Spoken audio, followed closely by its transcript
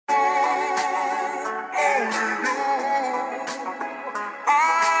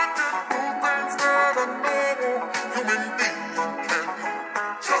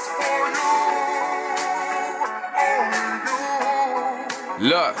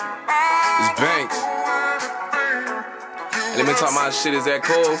Look, it's Banks. Let me talk my shit, is that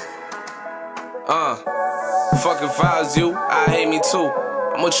cool? Fuck if I was you, I hate me too.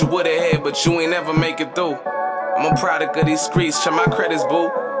 I'm what you would've had, but you ain't never make it through. I'm a product of these streets, check my credits,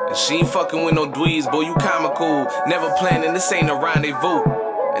 boo. And she ain't fucking with no dweebs, boy, you kinda cool. Never planning, this ain't a rendezvous.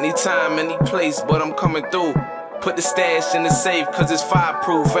 Anytime, any place, but I'm coming through. Put the stash in the safe, cause it's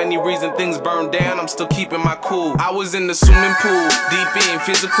fireproof. Any reason things burn down, I'm still keeping my cool. I was in the swimming pool, deep in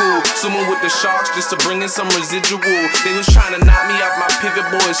physical, swimming with the sharks just to bring in some residual. They was trying to knock me off my pivot,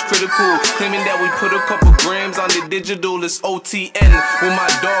 boy, it's critical. Claiming that we put a couple grams on the digital, it's OTN. With my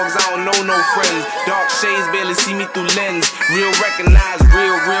dogs, I don't know no friends. Dark shades barely see me through lens. Real recognize,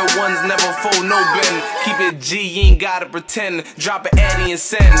 real ones never fold no bend. Keep it G, you ain't gotta pretend. Drop an Addy and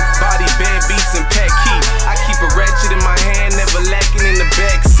send. Body bad beats and pack key. I keep a ratchet in my hand, never lacking in the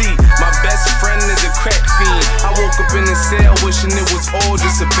back seat. My best friend is a crack fiend. I woke up in the cell wishing it was all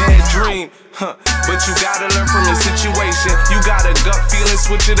just a bad dream. But you gotta learn from your situation. You got a gut feeling,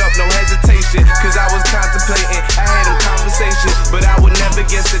 switch it up, no hesitation. Cause I was contemplating, I had them conversations, but I would never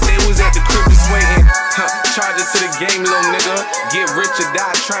guess that they was at the crib just waiting. Charge it to the game, little nigga. Get rich or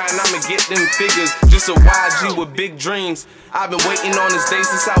die trying, I'ma get them figures. Just a YG with big dreams. I've been waiting on this day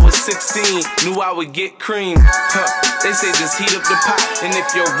since I was 16. Knew I would get cream. They say just heat up the pot, and if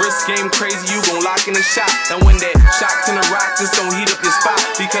your wrist game crazy, you gon' lock in the shot. And when that shot to the rock, just don't heat up your spot,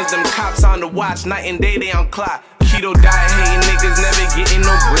 because them cops on the watch, night and day they on clock. Keto diet hating niggas never getting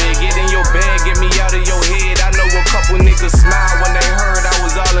no bread. Get in your bag, get me out of your head. I know a couple niggas smile when they heard I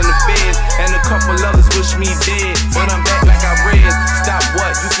was all in the feds, and a couple others wish me dead, but I'm back like I read. Stop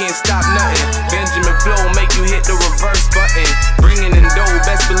what? You can't stop nothing. Benjamin Flow make you hit the reverse button. Bringing in dough,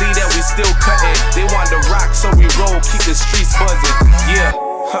 best believe that we still cutting. They want the rock, so we roll, keep the streets buzzing. Yeah,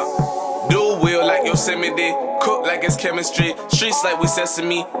 do wheel like Yosemite, cook like it's chemistry, streets like we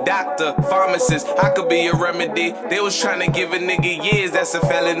sesame. Doctor, pharmacist, I could be a remedy. They was trying to give a nigga years, that's a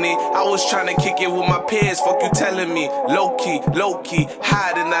felony. I was trying to kick it with my peers, fuck you telling me. Low key,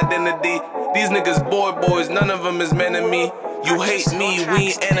 hiding identity. These niggas boys, none of them is men to me. You hate me,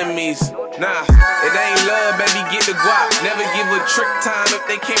 we ain't enemies. Nah, it ain't love, baby, get the guap. Never give a trick time if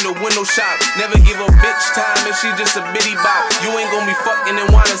they came to window shop. Never give a bitch time if she just a bitty bop. You ain't gon' be fucking and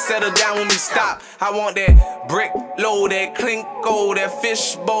wanna settle down when we stop. I want that brick low, that clinko, that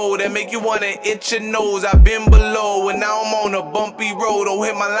fish bowl, that make you wanna itch your nose. I've been below and now I'm on a bumpy road. Don't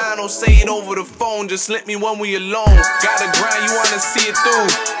hit my line, don't say it over the phone, just let me when we alone. Gotta grind, you wanna see it through.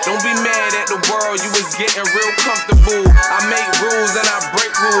 Don't be mad at the world, you was getting real comfortable. I make rules and I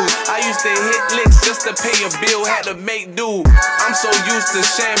break rules. I used to hit licks just to pay a bill, had to make do. I'm so used to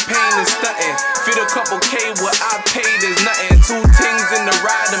champagne and stunting. Fit a couple K, what I paid is nothing. 2 things in the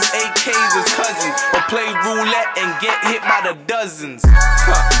ride, them AKs is cousins. Or play roulette and get hit by the dozens.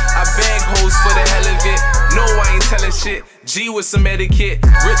 I bag hoes for the hell of it. No, I ain't telling shit. G with some etiquette.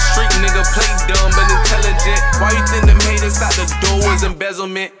 Rich street nigga, play dumb but intelligent. Why you think them haters thought the door was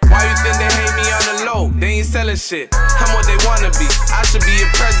embezzlement? Why you think they hate me on the low? They ain't selling shit. I'm what they wanna be. I should be a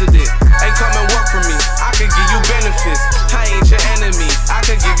president. Hey, come and work for me. I could give you benefits. I ain't your enemy. I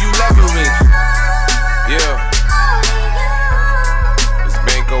could give you leverage. Yeah. It's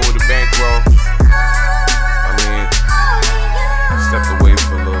Banko with the bankroll.